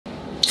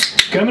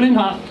coming in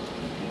hot.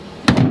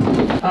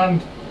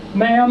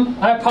 Ma'am,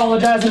 I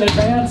apologize in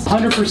advance.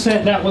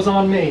 100% that was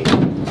on me.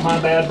 My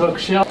bad,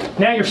 bookshelf.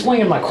 Now you're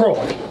slinging my Croy.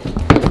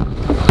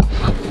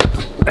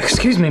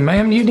 Excuse me,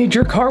 ma'am, do you need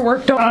your car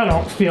worked on? I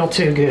don't feel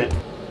too good.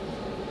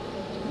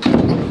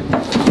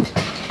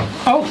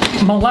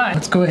 Oh, my light.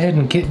 Let's go ahead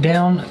and get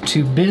down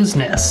to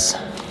business.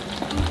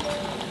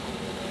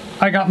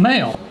 I got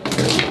mail.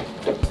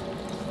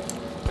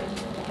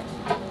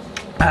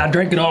 I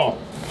drank it all.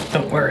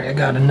 Don't worry, I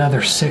got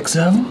another 6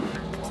 of them.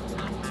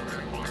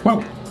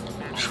 Whoa,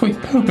 sweet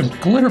poop and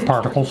glitter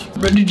particles.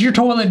 But did your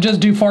toilet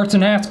just do farts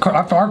and arts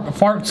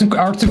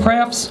and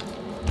crafts?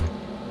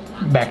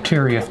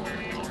 Bacteria.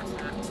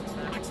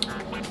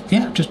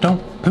 Yeah, just don't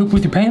poop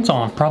with your pants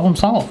on. Problem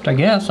solved, I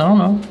guess. I don't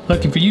know.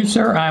 Looking for you,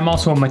 sir. I'm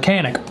also a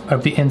mechanic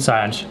of the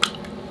insides.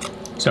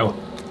 So,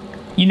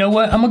 you know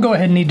what? I'm gonna go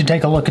ahead and need to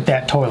take a look at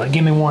that toilet.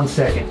 Give me 1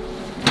 second.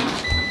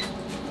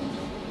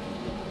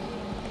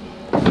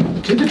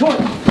 To the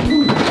toilet.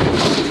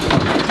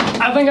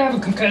 I think I have a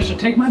concussion.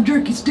 Take my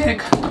jerky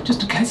stick,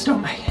 just in case I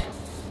don't make it.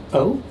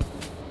 Oh?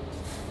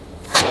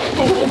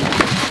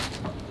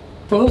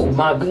 Oh,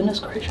 my goodness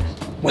gracious.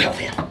 Well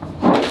then.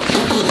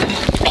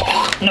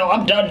 No,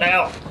 I'm done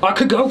now. I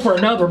could go for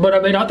another, but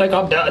I mean, I think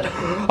I'm done.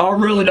 I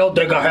really don't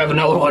think I have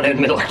another one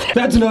in me like that.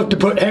 That's enough to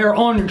put hair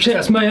on your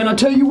chest, man. I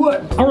tell you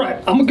what. All right,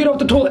 I'm gonna get off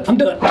the toilet. I'm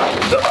done.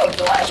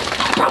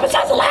 I promise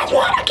that's the last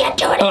one. I can't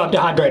do it. I'm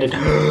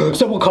dehydrated.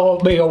 Someone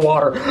called me a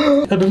water.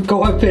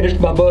 I finished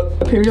my book.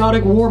 A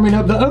periodic warming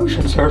of the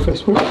ocean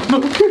surface.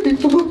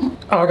 Oh,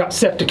 I got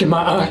septic in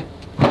my eye.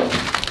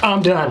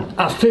 I'm done.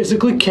 I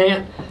physically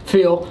can't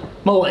feel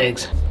my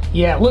legs.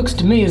 Yeah, it looks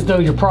to me as though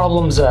your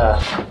problem's,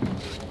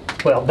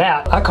 well,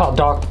 that I call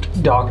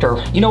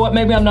doctor. You know what?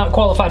 Maybe I'm not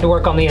qualified to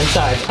work on the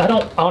inside. I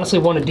don't honestly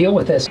want to deal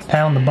with this.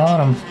 Pound the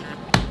bottom.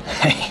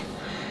 Hey.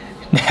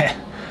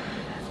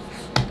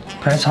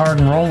 Press hard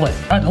and roll it.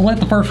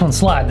 Let the first one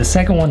slide. The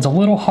second one's a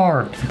little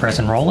hard. Press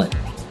and roll it.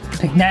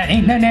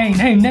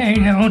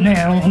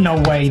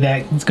 No way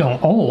that's going.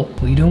 Oh,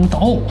 what are you doing with the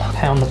oh?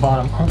 Pound the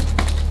bottom.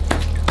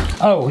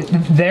 Oh,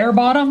 their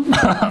bottom?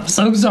 I'm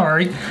so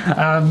sorry.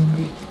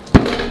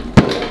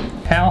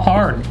 How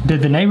hard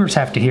did the neighbors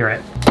have to hear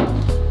it?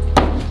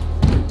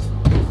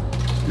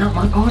 Not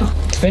my bottom.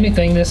 If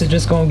anything, this is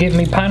just gonna get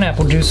me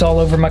pineapple juice all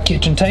over my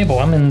kitchen table.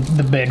 I'm in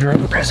the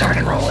bedroom. Press hard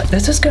and roll it.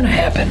 This is gonna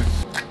happen.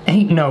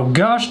 Ain't no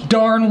gosh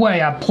darn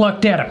way I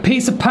plucked out a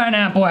piece of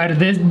pineapple out of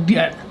this.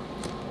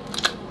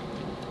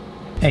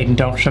 Aiden,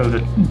 don't show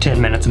the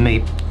 10 minutes of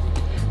me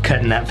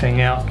cutting that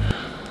thing out.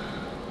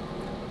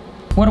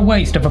 What a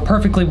waste of a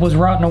perfectly was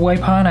rotten away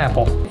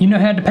pineapple. You know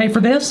who had to pay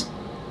for this?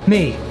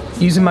 Me,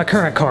 using my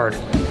Current card.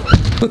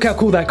 Look how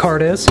cool that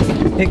card is.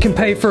 It can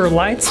pay for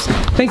lights.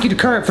 Thank you to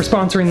Current for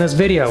sponsoring this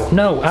video.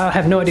 No, I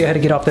have no idea how to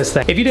get off this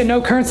thing. If you didn't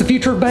know, Current's the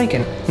future of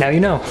banking. Now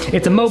you know.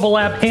 It's a mobile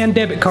app and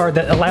debit card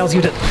that allows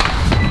you to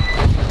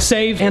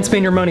save and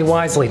spend your money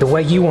wisely the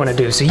way you want to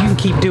do, so you can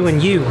keep doing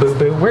you,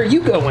 boo-boo. Where are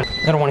you going?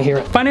 I don't want to hear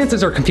it.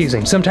 Finances are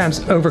confusing, sometimes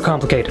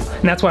overcomplicated.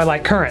 And that's why I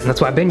like Current, and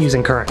that's why I've been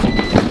using Current.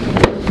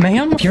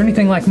 Ma'am, if you're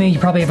anything like me, you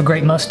probably have a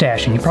great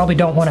mustache and you probably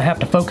don't want to have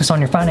to focus on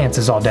your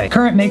finances all day.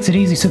 Current makes it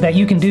easy so that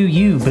you can do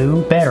you,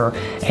 boo, better,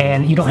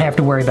 and you don't have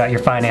to worry about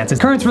your finances.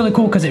 Current's really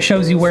cool because it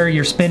shows you where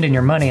you're spending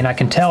your money, and I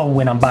can tell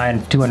when I'm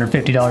buying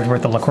 $250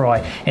 worth of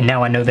LaCroix, and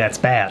now I know that's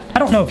bad. I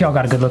don't know if y'all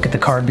got a good look at the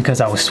card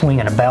because I was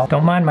swinging about.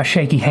 Don't mind my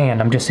shaky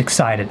hand, I'm just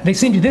excited. They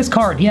send you this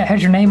card, yeah, it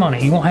has your name on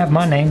it. You won't have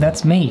my name,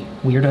 that's me,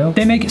 weirdo.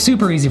 They make it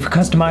super easy for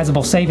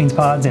customizable savings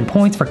pods and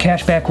points for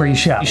cash back where you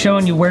shop.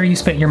 Showing you where you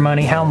spent your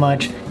money, how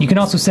much. You can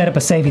also set up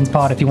a savings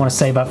pod if you want to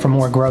save up for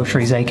more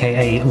groceries,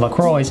 aka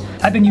LaCroix.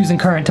 I've been using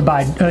Current to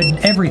buy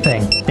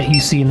everything that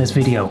you see in this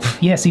video.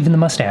 Yes, even the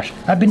mustache.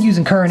 I've been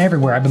using Current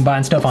everywhere. I've been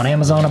buying stuff on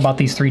Amazon. I bought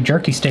these 3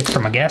 jerky sticks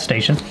from a gas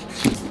station.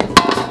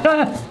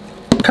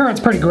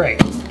 Current's pretty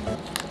great.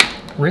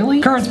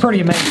 Really? Current's pretty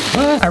amazing.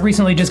 I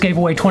recently just gave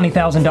away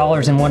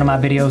 $20,000 in one of my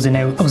videos, and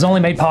it was only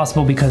made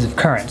possible because of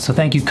Current. So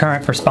thank you,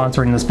 Current, for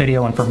sponsoring this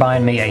video and for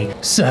buying me a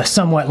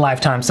somewhat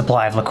lifetime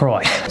supply of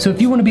LaCroix. So if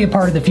you want to be a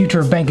part of the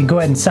future of banking, go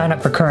ahead and sign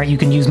up for Current. You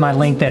can use my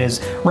link that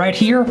is right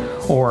here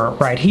or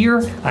right here.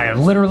 I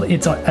literally,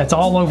 it's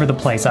all over the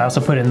place. I also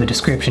put it in the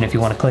description if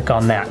you want to click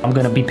on that. I'm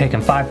going to be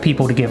picking 5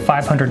 people to give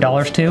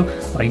 $500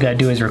 to. All you got to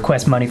do is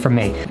request money from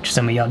me, which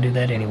some of y'all do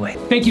that anyway.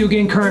 Thank you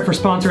again, Current, for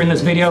sponsoring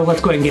this video.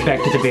 Let's go ahead and get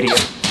back to the video.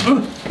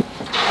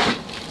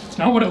 It's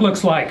not what it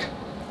looks like.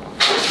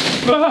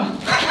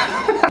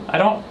 I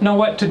don't know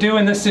what to do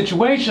in this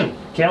situation.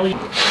 Kelly.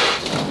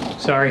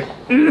 Sorry.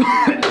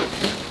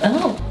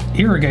 Oh.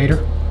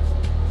 Irrigator.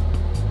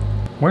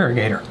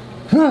 Where-a-gator?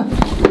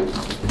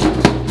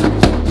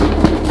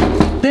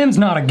 Them's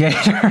not a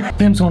gator.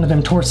 Them's one of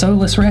them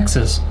torsoless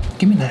rexes.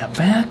 Give me that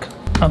back.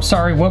 I'm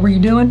sorry, what were you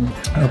doing?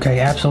 Okay,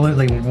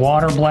 absolutely.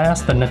 Water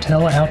blast the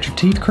Nutella out your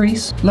teeth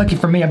crease. Lucky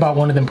for me, I bought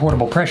one of them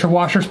portable pressure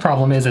washers.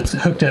 Problem is, it's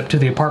hooked up to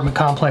the apartment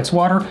complex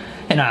water,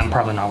 and I'm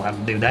probably not allowed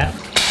to do that.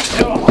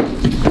 Oh.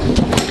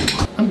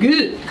 I'm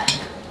good.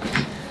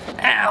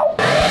 Ow.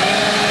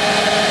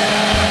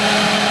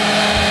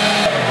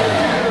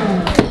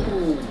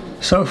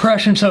 So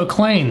fresh and so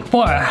clean.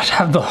 Boy, I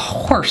have the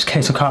worst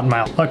case of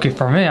cottonmouth. Lucky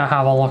for me, I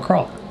have a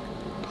LaCroix.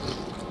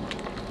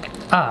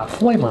 Ah,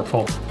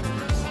 flavorful.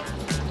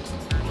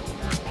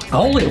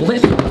 Holy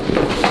lip.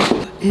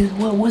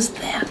 What was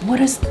that?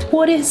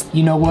 What is?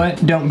 You know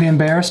what? Don't be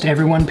embarrassed.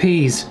 Everyone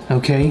pees,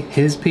 okay?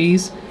 His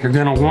peas. You're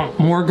gonna want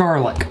more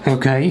garlic,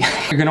 okay?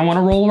 You're gonna want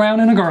to roll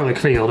around in a garlic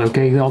field,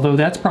 okay? Although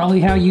that's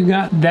probably how you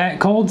got that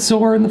cold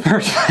sore in the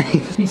first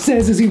place. He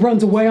says as he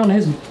runs away on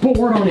his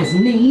board on his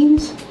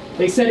knees.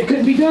 They said it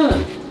couldn't be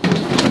done.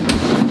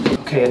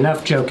 Okay,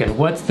 enough joking.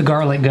 What's the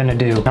garlic gonna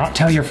do? Not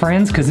tell your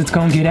friends because it's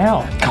gonna get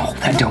out. Oh,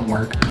 that don't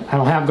work. I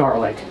don't have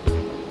garlic.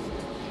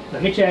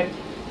 Let me check.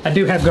 I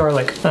do have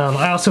garlic.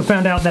 I also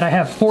found out that I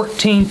have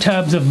 14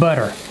 tubs of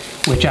butter,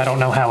 which I don't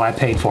know how I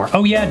paid for.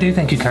 Oh yeah, I do.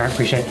 Thank you, Karen.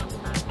 Appreciate it.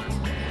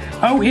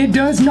 Oh, it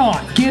does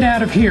not. Get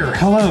out of here.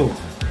 Hello.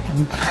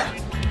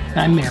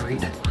 I'm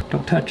married.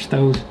 Don't touch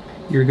those.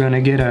 You're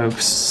gonna get a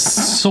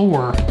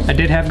sore. I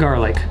did have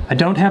garlic. I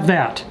don't have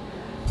that,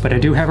 but I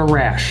do have a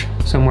rash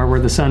somewhere where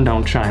the sun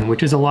don't shine,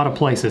 which is a lot of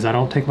places. I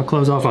don't take my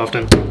clothes off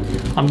often.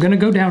 I'm gonna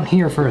go down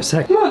here for a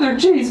sec. Mother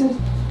Jesus.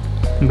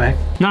 I'm back.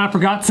 No, I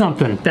forgot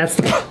something.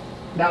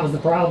 That was the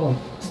problem.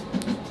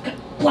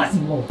 Bless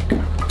you,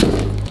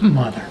 Lord.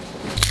 Mother.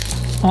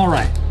 All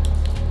right.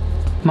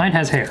 Mine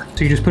has hair.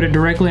 So you just put it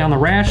directly on the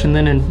rash and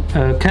then in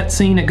a cut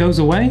scene it goes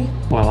away?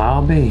 Well,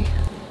 I'll be.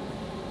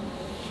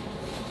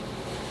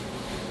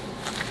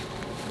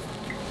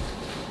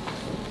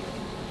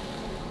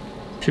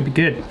 Should be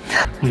good.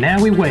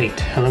 Now we wait.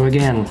 Hello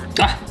again.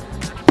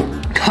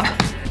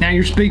 Now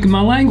you're speaking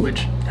my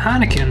language.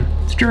 Heineken.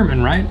 It's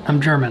German, right?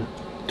 I'm German.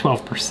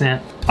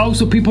 12%. Oh,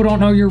 so people don't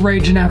know you're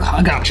raging alcohol.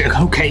 I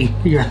gotcha. Okay.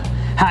 Yeah.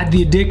 Hide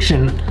the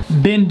addiction.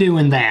 Been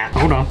doing that.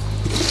 Hold on.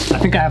 I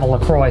think I have a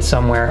LaCroix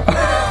somewhere.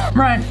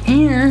 Right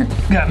here.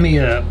 Got me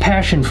a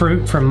passion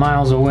fruit from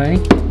miles away.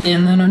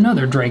 And then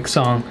another Drake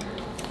song.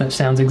 That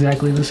sounds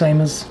exactly the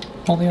same as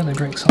all the other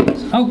Drake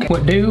songs. Okay.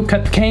 What do?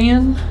 Cut the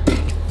can.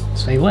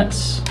 Say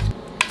less.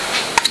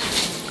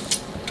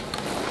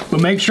 But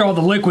make sure all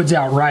the liquid's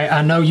out right.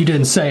 I know you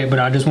didn't say it, but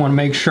I just want to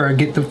make sure I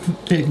get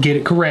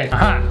it correct.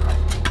 Aha.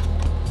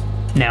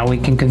 Now we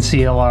can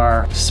conceal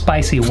our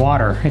spicy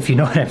water, if you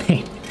know what I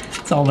mean.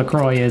 That's all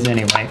LaCroix is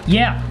anyway.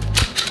 Yeah.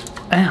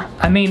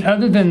 I mean,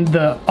 other than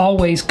the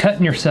always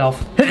cutting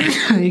yourself,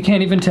 you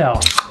can't even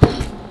tell.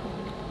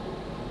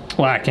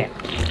 Well, I can't.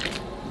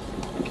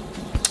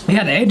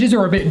 Yeah, the edges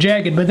are a bit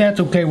jagged, but that's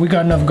okay. We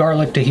got enough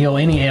garlic to heal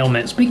any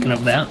ailment. Speaking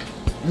of that,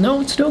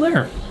 no, it's still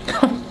there.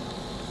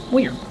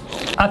 Weird.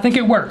 I think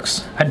it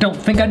works. I don't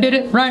think I did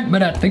it right,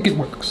 but I think it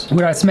works.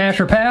 Would I smash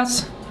or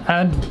pass?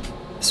 I'd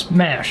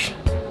smash.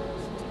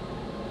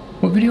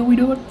 What video are we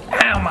doing?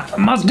 Ow, my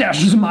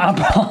mustache is in my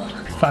eyeball.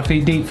 5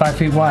 feet deep, 5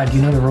 feet wide.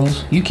 You know the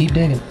rules. You keep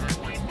digging.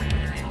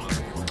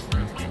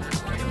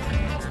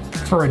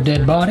 For a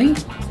dead body,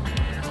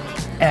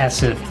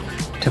 acid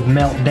to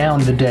melt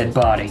down the dead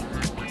body.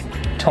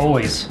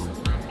 Toys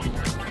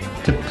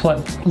to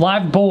play.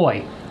 Live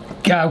boy.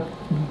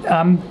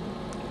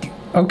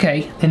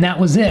 Okay, and that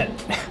was it.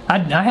 I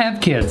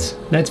have kids.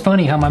 That's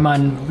funny how my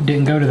mind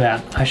didn't go to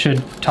that. I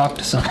should talk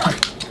to someone.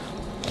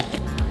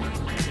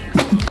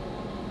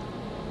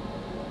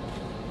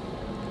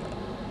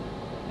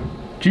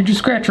 Did you just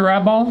scratch your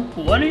eyeball?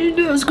 What did you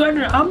do? Scratch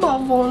your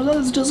eyeball for?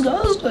 That's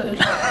disgusting.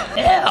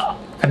 Yeah.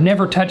 I've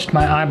never touched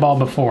my eyeball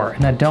before,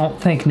 and I don't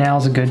think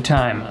now's a good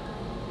time.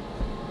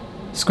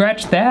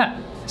 Scratch that,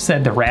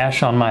 said the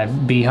rash on my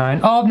behind.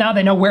 Oh, now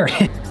they know where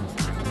it is.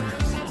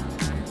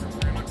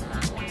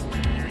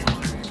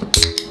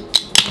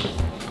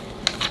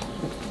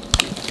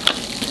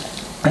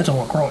 That's a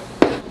LaCroix.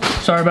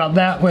 Sorry about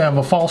that. We have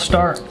a false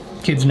start.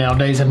 Kids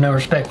nowadays have no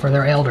respect for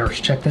their elders.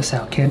 Check this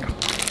out, kid.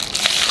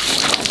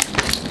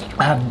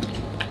 I have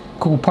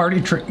cool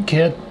party trick,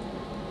 kid.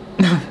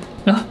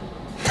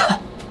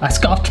 I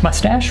scoffed my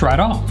stash right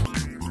off.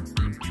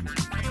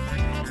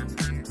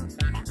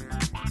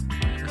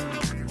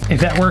 If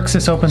that works,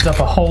 this opens up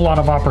a whole lot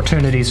of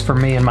opportunities for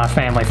me and my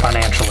family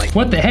financially.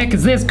 What the heck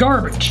is this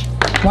garbage?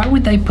 Why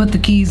would they put the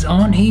keys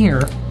on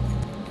here?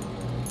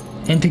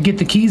 And to get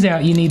the keys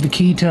out, you need the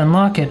key to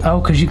unlock it. Oh,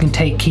 because you can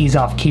take keys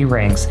off key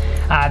rings.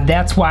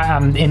 That's why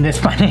I'm in this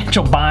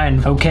financial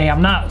bind, okay?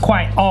 I'm not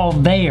quite all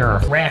there.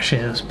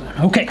 Rashes, but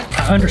okay,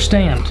 I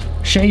understand.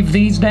 Shave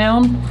these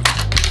down.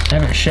 I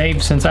haven't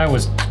shaved since I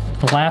was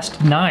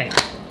last night.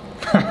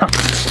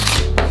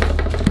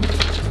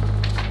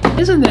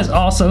 Isn't this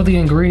also the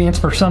ingredients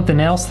for something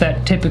else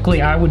that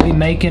typically I would be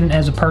making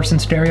as a person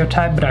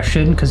stereotype, but I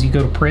shouldn't because you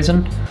go to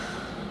prison?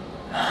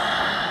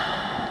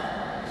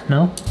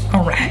 No?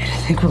 All right, I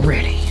think we're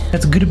ready.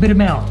 That's a good bit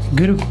amount.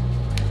 Good,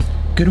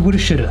 woulda,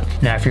 shoulda.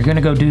 Now, if you're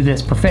gonna go do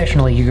this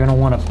professionally, you're gonna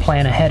wanna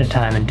plan ahead of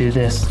time and do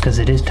this because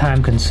it is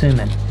time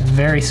consuming.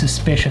 Very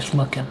suspicious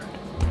looking,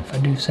 if I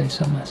do say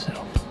so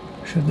myself.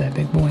 Shove that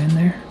big boy in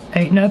there.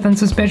 Ain't nothing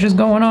suspicious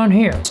going on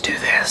here. Let's do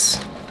this.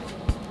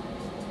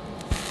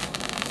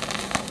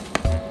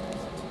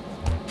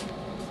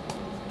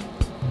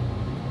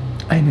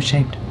 I am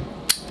ashamed.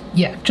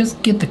 Yeah,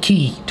 just get the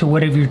key to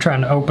whatever you're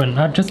trying to open.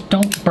 Just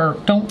don't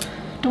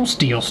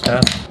steal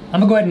stuff. I'm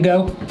gonna go ahead and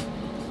go.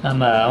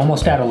 I'm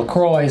almost out of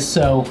LaCroix,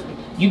 so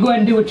you go ahead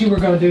and do what you were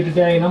gonna do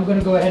today, and I'm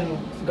gonna go ahead and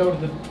go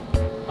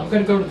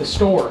to the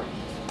store.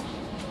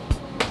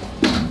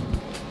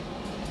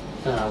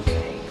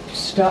 Okay,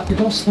 stop! You're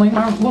gonna sling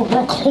my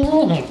little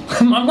clone.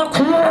 I'm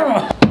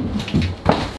not.